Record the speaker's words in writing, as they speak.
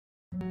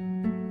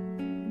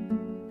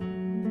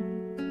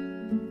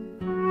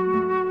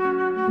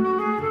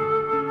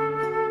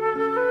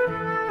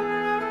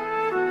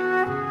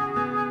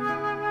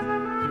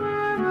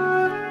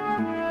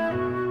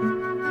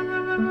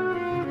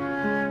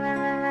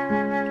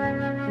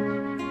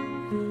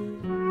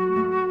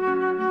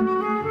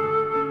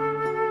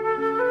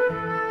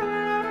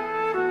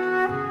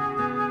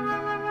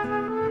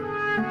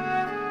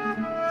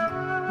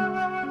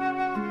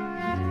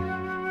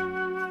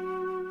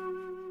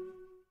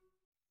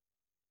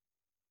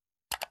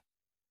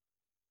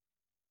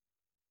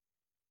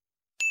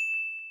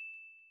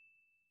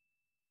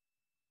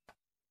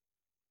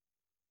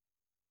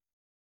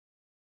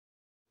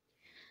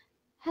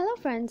Hello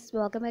friends,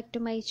 welcome back to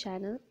my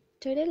channel.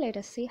 Today let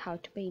us see how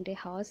to paint a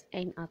horse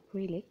in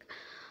acrylic.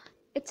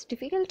 It's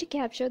difficult to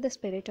capture the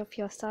spirit of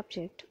your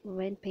subject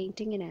when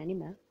painting an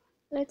animal.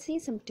 Let's see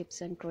some tips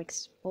and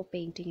tricks for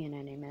painting an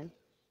animal.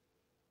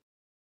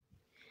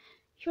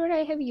 Here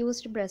I have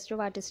used brush of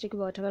artistic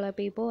watercolor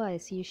paper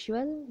as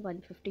usual,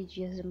 150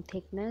 GSM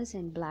thickness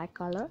and black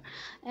color,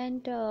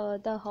 and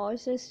the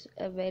horse is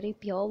a very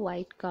pure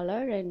white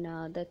color,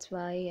 and that's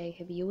why I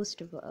have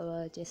used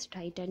just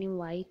titanium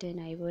white and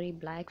ivory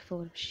black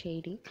for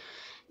shading,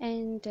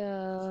 and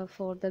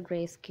for the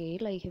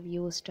grayscale I have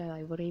used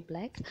ivory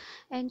black,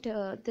 and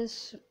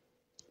this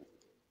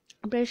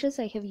brushes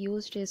I have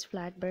used is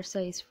flat brush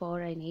size 4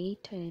 and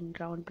 8 and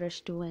round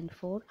brush 2 and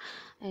 4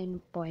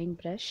 and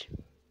point brush.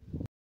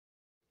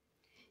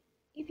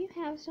 If you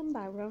have some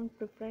background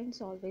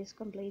preference, always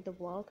complete the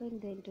work and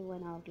then do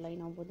an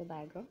outline over the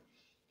background.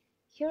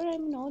 Here I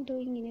am not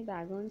doing any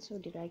background, so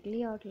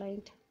directly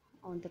outlined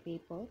on the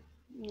paper.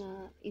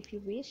 If you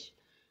wish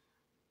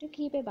to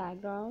keep a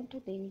background,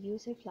 then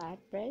use a flat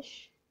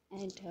brush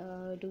and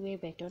do a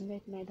wet on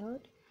wet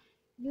method.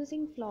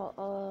 Using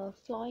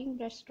flowing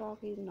brush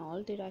stroke in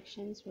all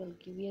directions will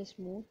give you a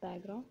smooth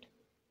background.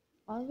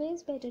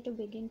 Always better to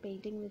begin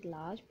painting with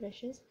large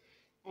brushes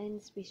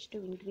and switch to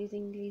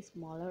increasingly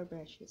smaller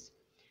brushes.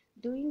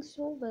 Doing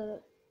so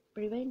will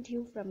prevent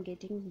you from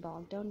getting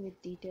bogged down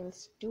with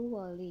details too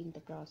early in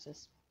the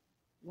process.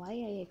 Why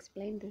I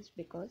explain this?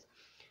 Because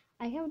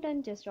I have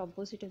done just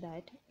opposite to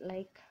that,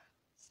 like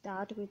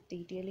start with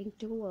detailing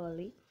too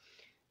early,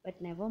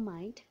 but never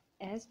mind,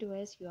 as do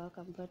as your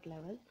comfort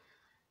level.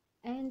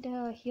 And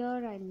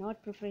here I'm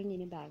not preferring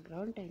any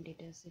background and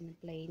it is in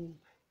plain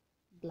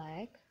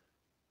black.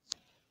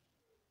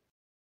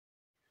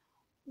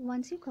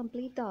 Once you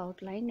complete the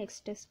outline,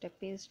 next step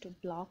is to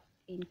block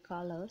in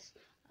colors.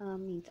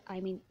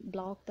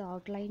 Block the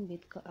outline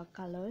with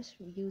colors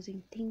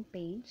using thin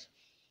paints.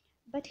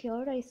 But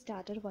here I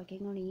started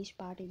working on each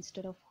part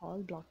instead of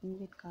all blocking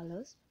with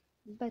colors.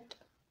 But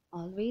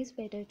always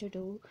better to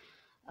do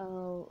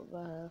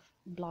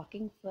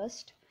blocking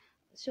first,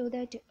 so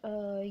that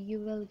you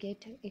will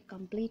get a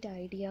complete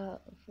idea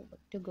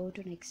to go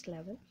to next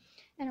level.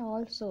 And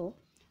also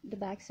the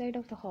backside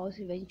of the horse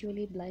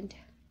eventually blend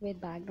with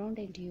background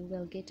and you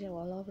will get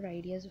all of our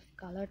ideas of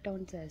color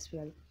tones as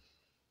well.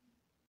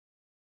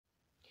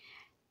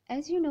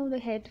 As you know, the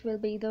head will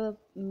be the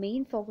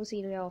main focus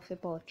area of a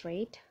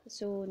portrait,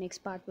 so next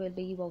part will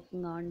be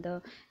working on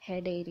the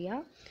head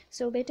area.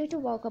 So better to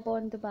work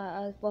upon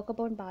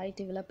by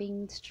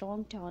developing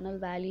strong tonal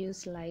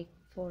values like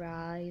for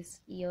eyes,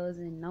 ears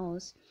and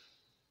nose.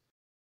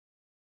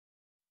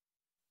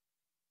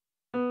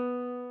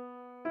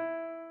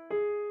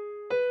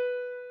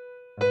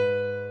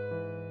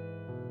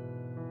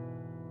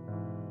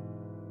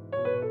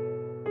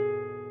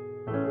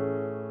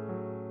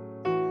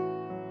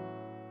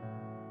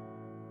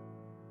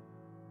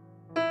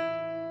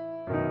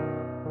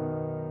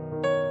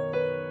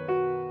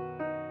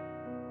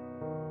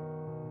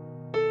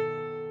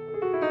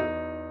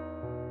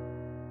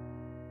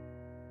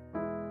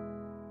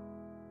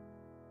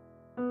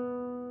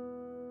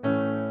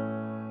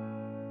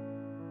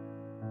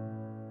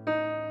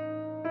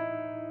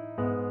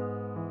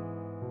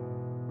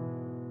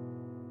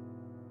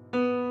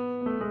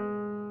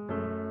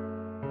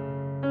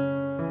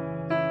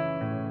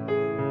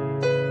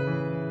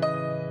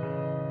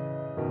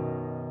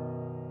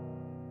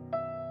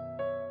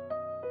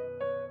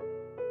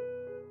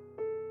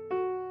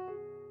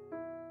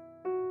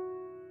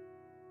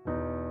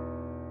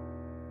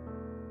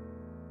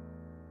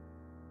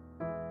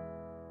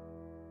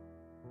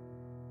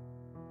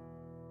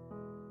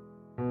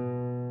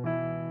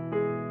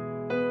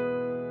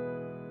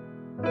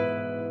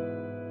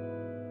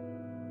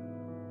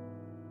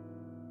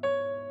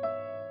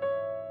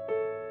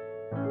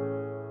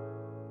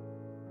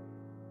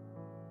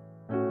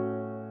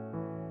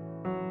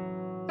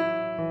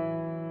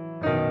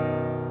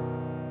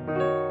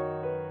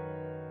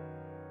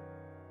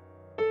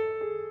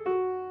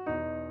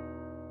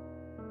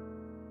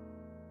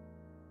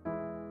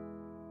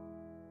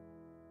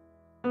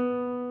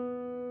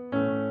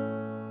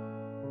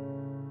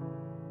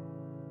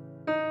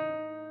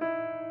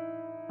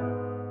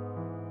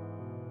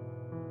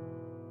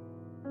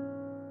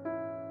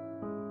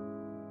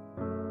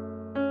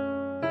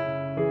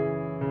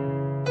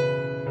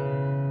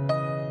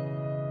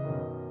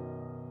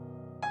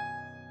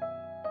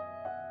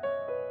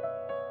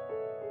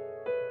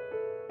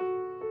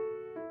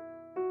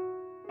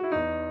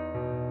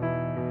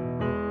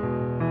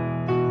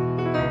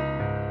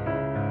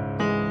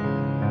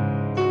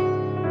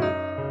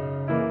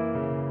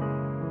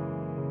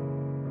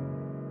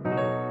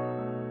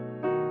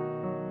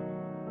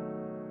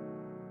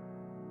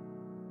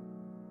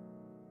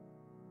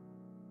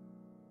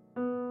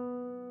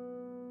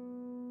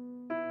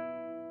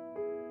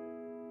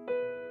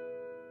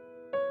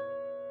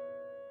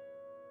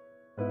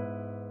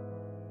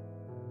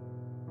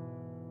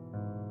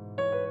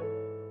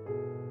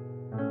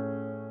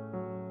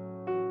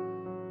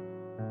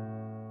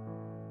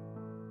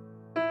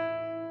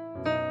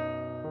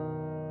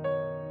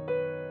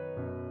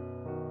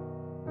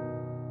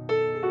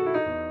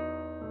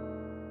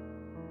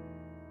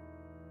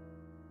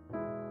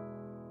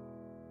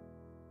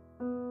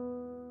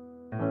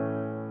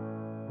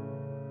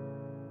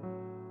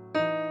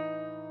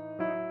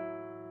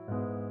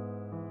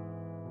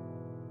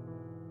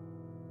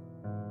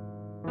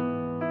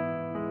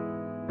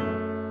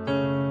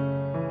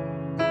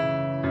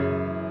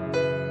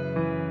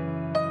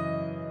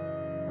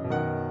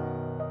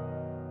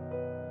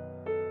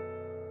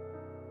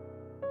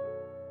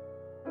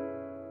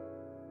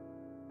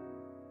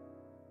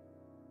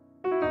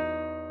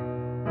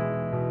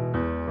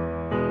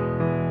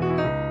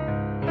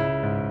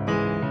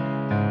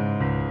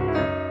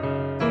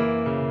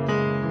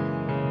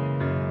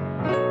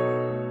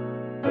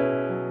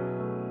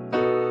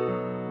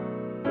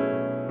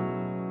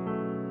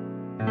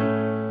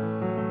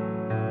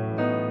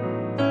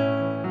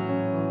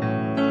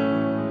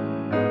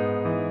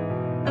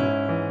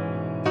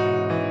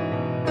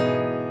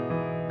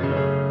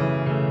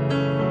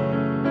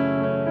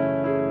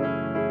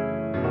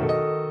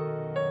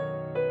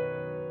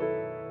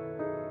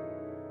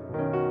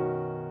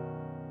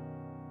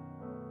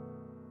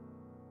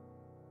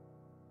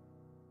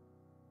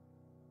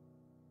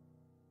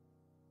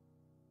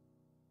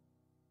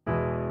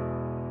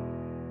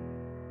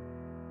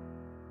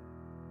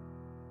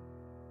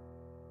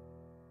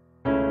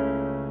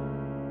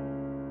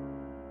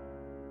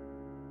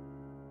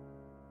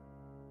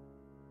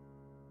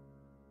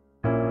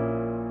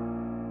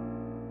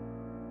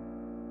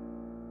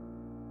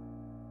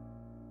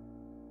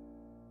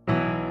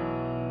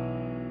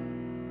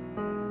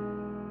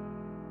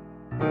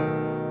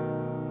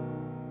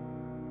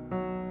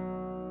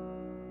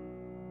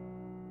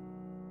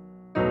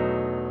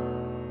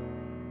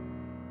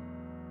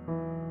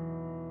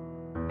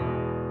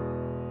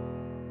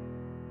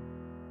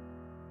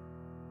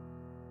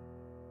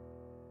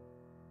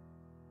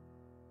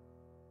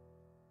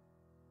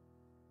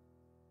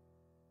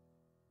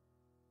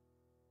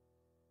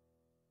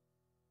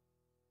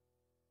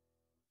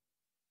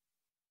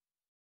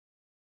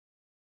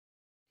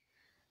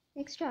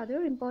 Next,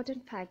 other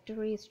important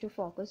factor is to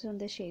focus on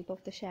the shape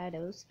of the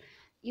shadows.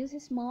 Use a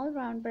small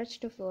round brush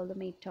to fill the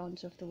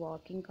midtones of the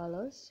working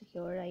colors.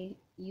 Here I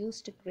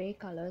used gray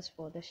colors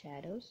for the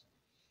shadows.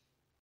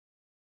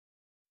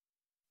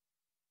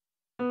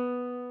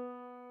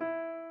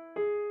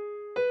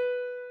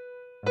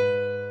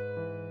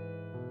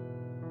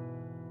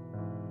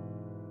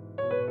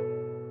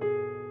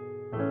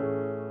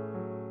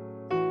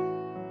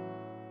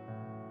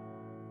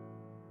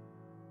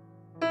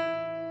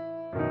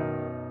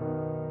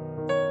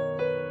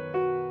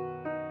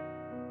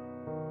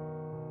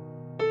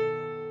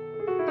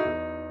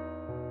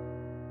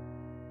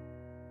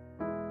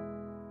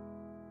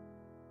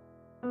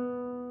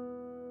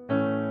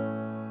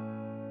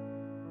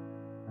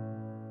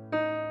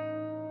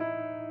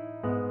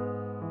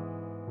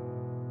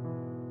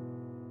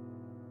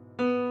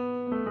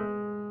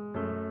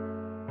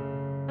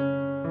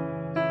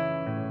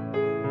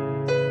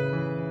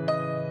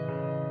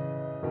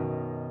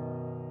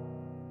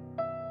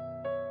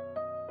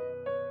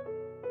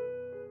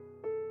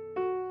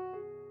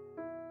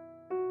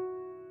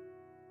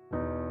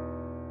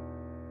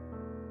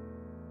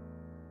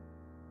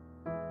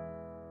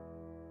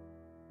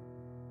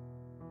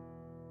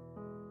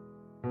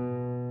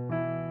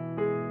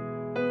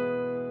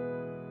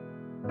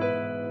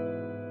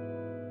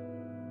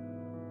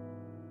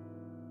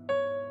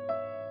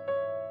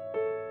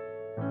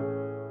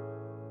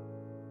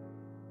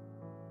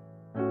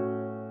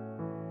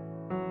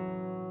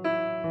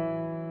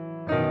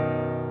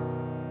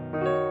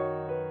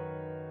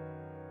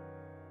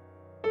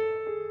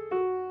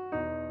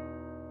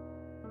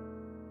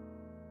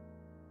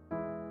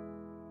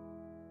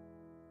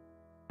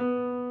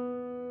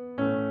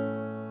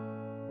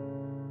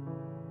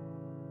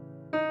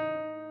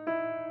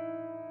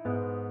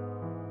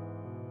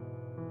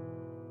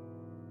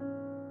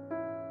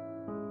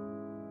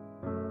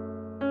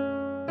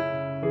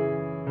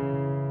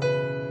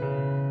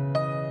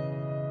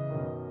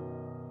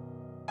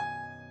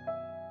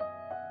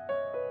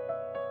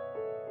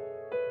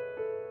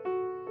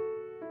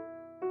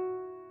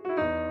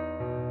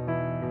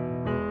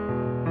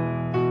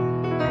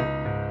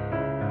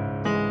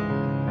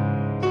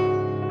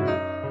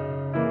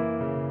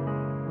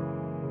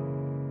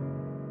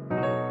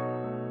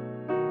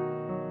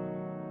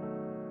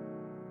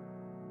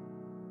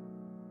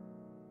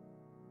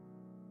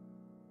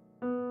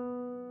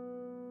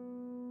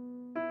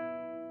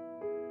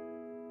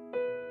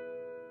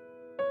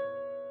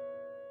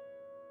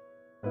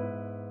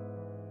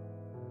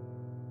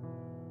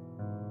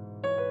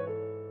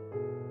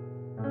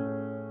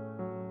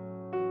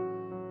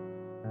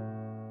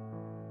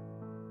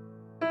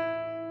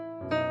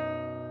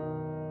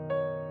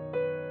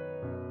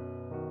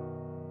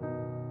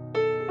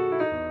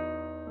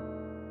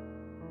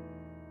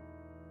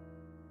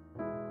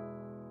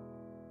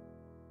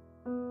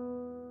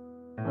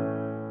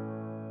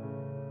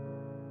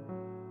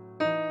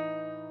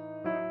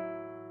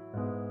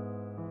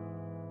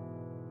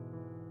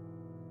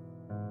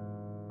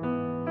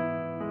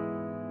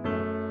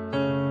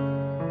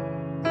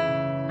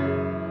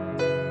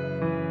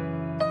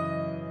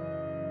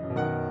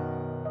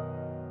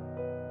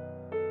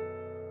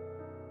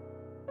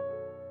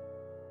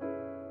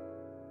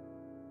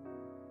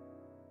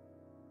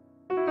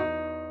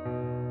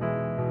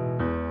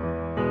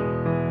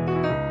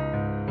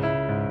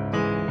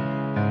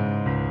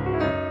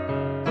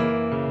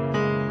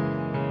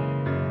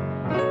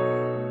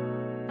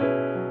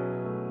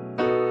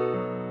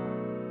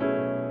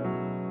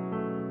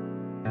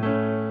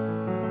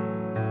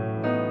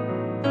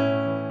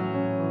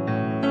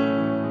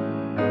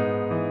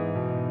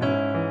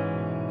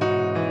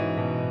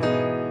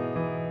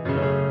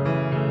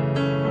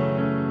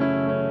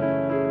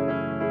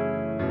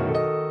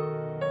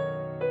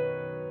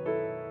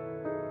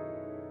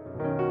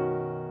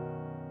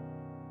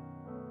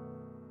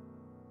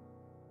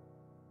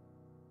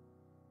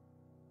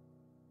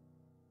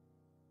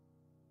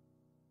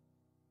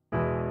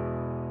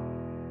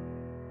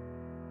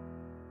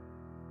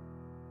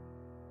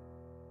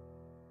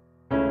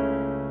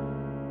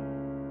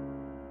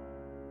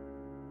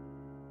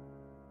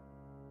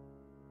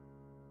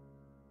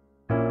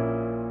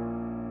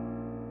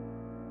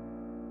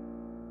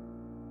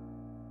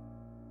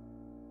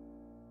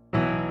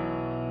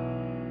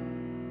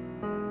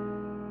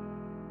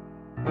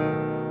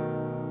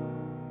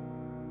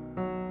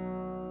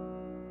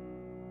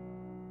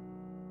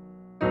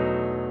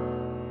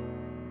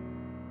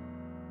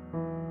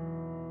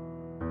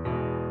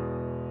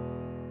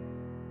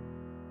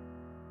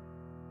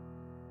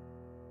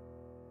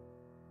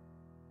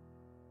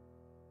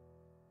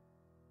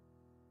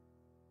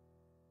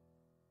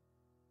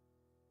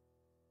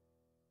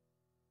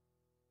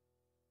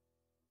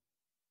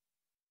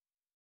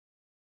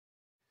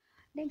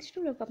 Next,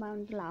 to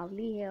recommend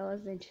lovely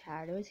hairs and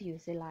shadows,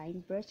 use a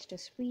line brush to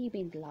sweep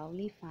in the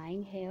lovely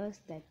fine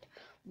hairs that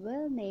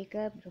will make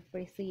up the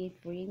frizzy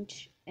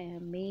fringe,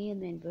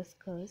 mane and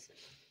whiskers.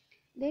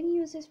 Then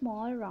use a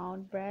small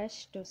round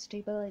brush to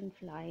stipple and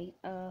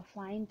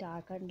fine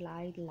dark and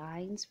light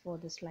lines for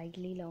the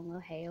slightly longer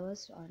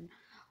hairs, and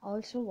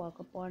also work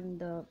upon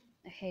the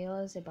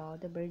hairs above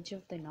the bridge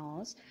of the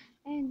nose,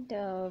 and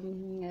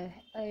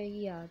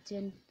yeah,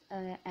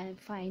 and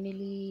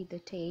finally the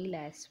tail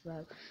as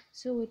well.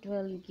 So it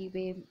will give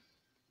a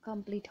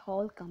complete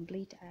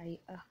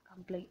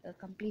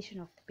completion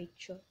of the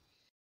picture.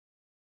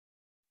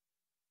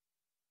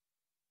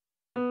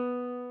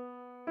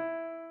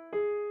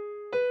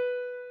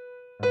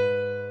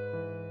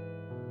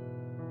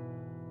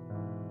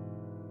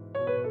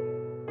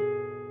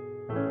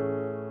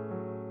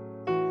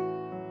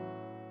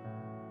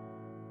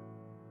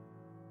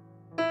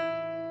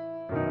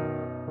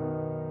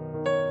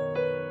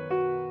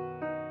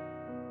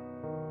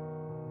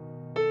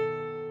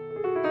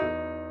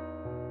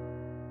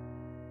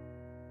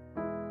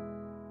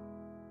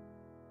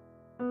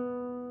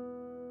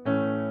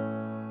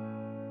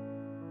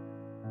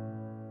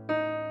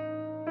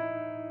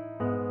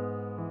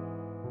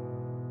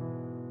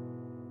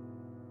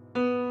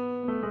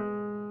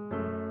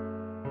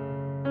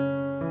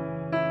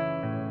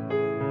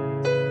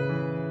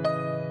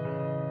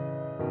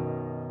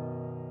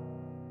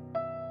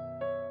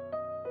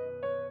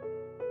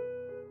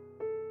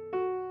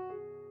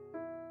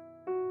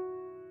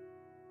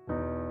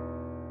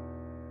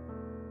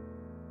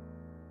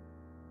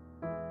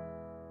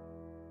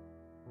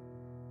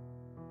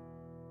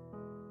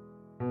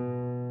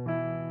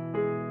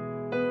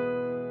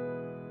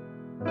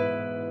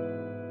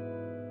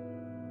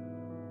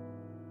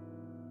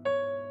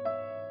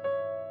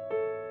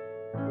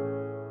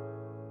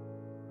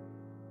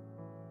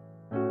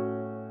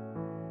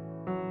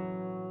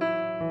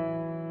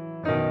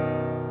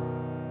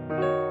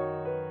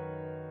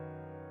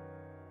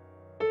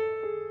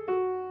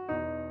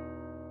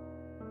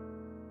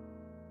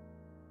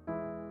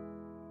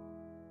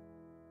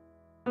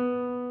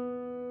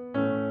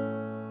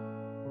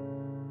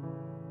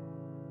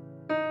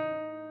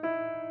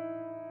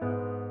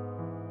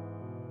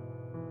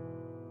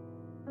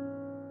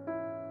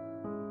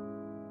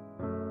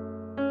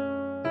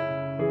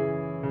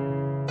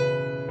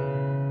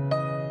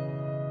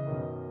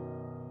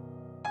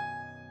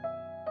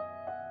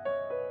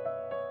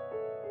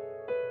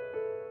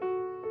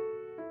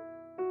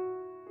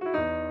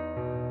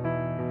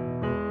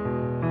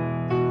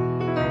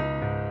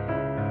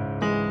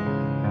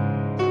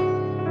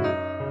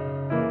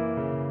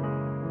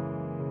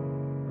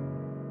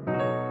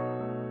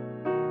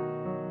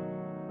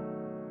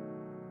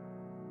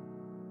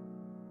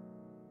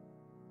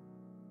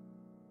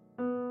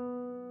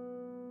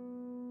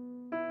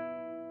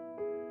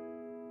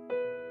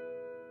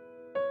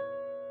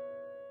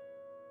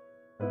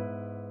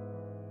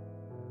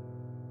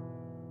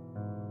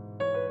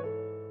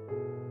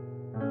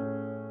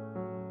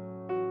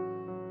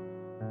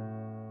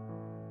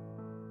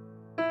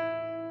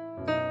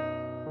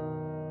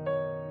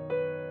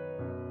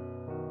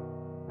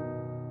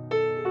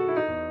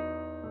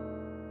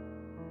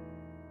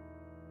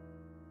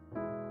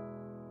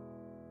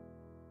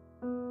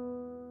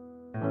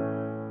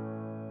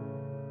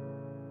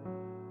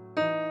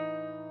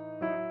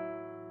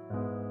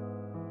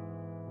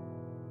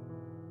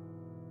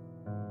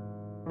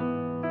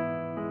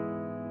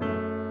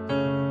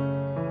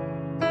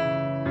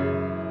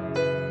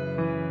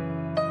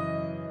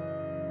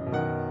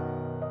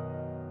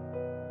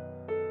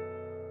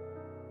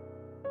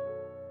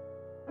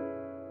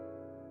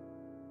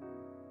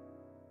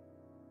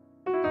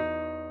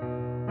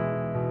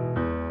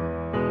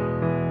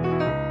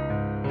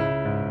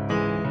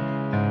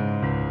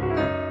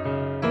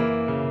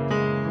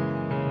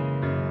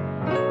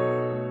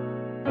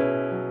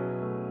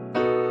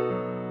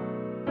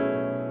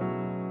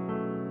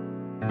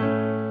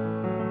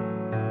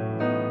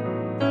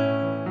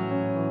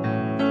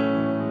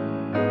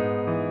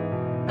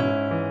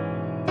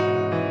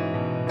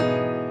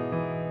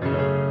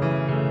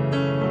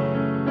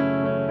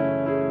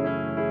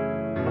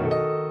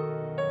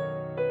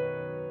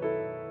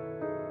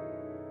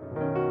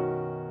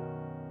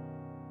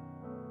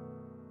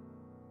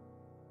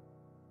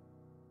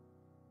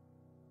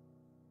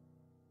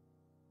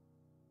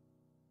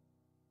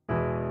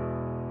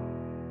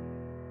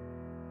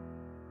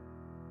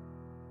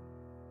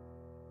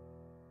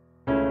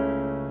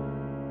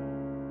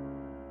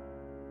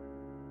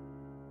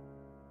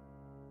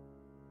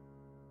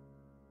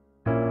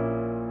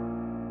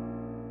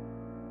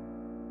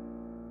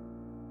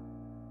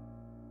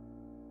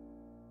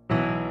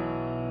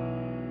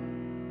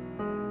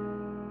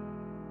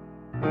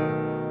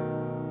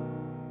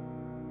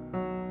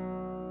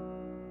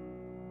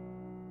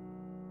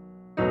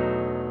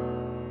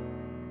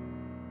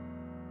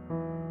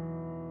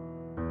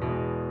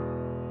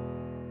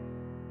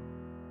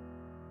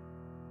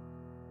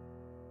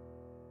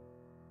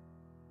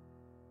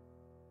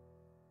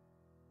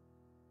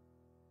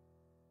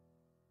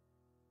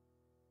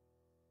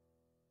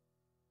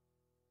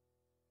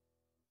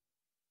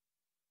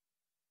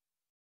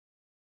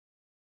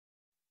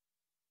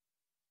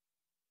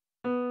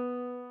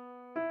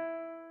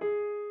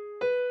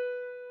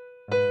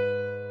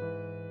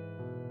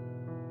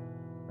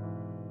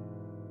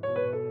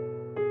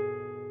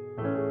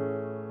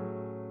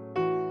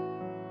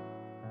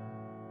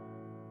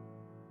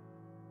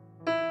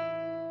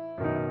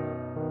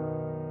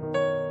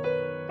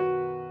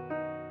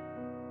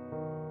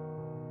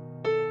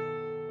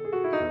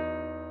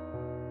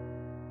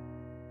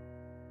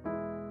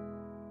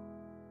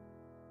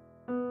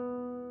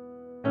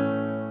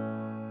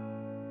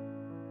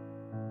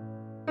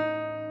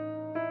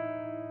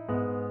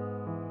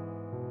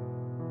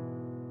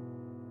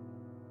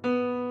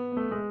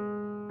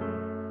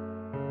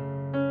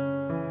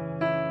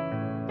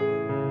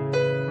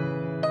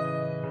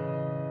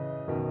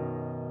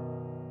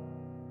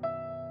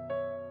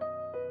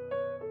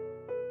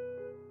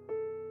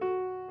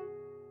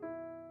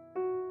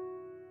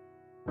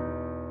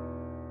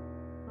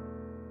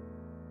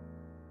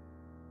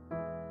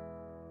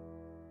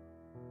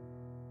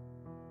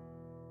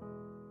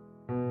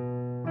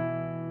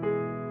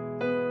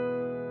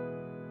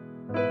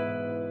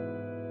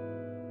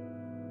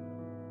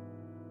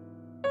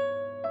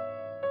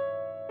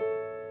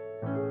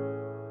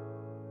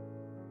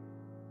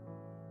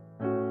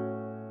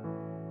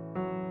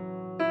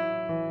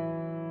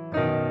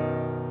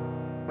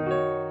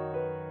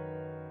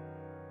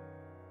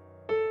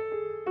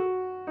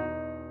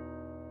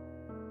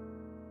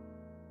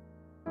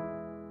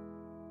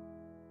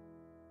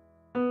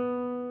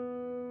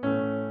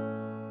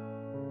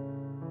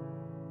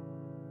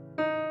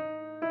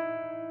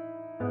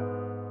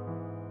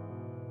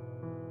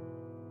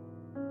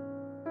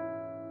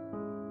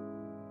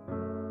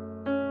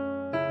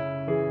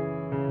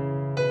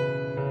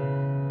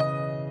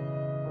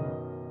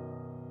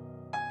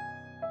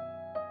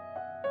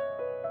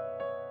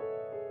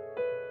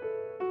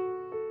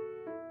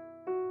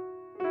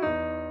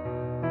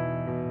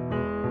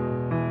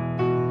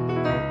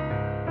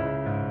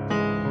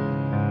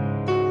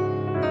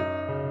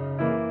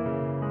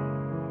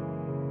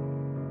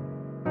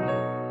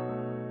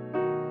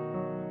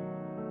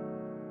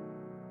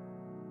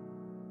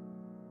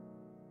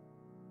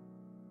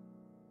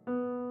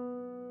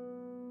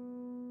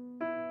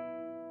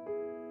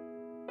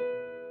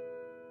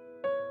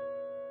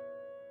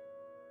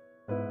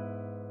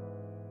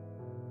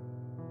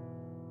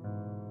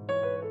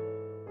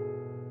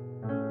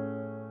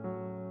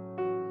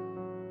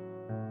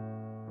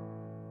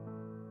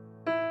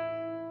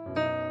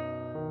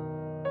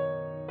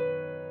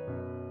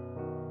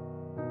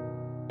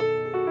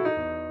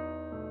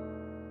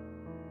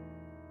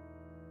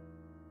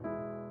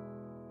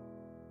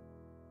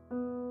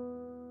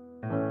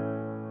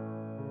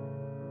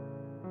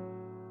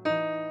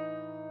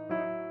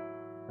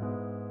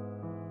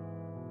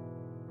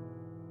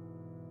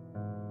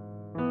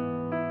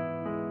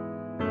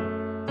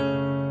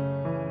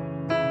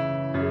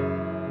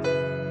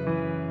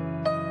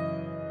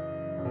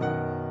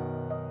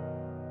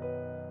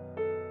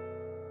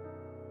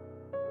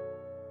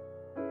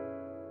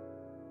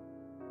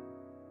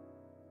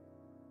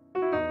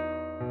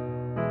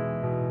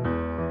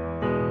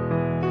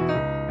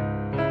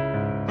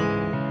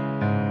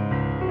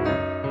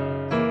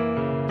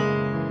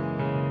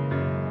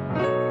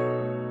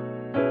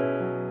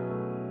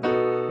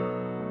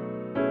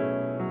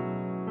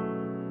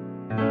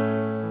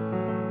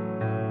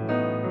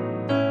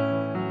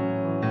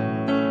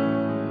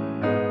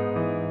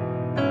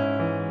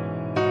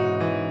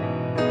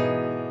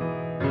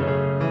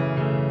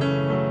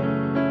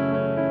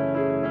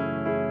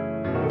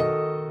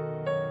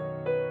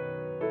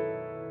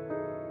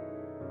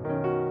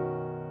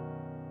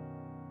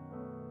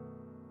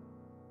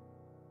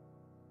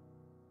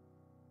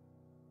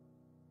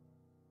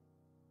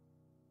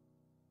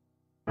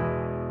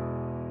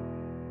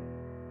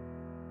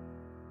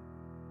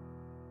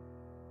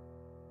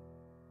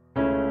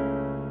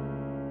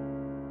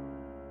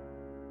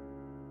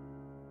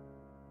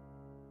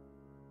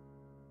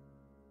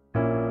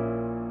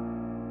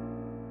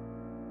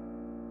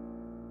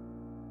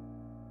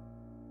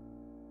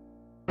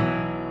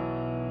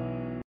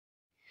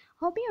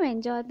 Hope you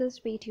enjoyed this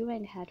video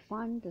and had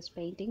fun. This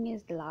painting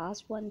is the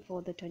last one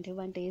for the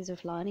 21 days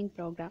of learning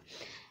program,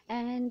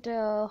 and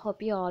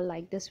hope you all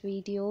like this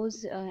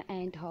videos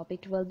and hope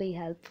it will be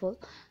helpful.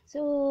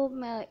 So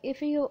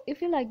if you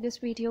like this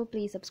video,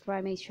 please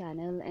subscribe my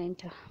channel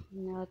and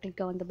click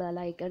on the bell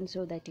icon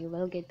so that you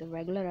will get the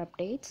regular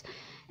updates,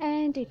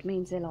 and it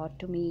means a lot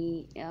to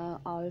me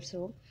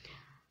also.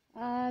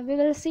 We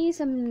will see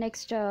some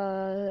next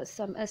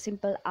some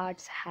simple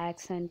arts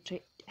hacks and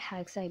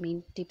hacks, I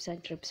mean tips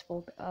and trips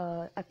for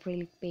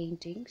acrylic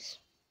paintings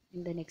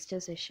in the next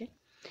session.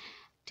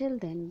 Till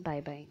then,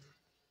 bye bye.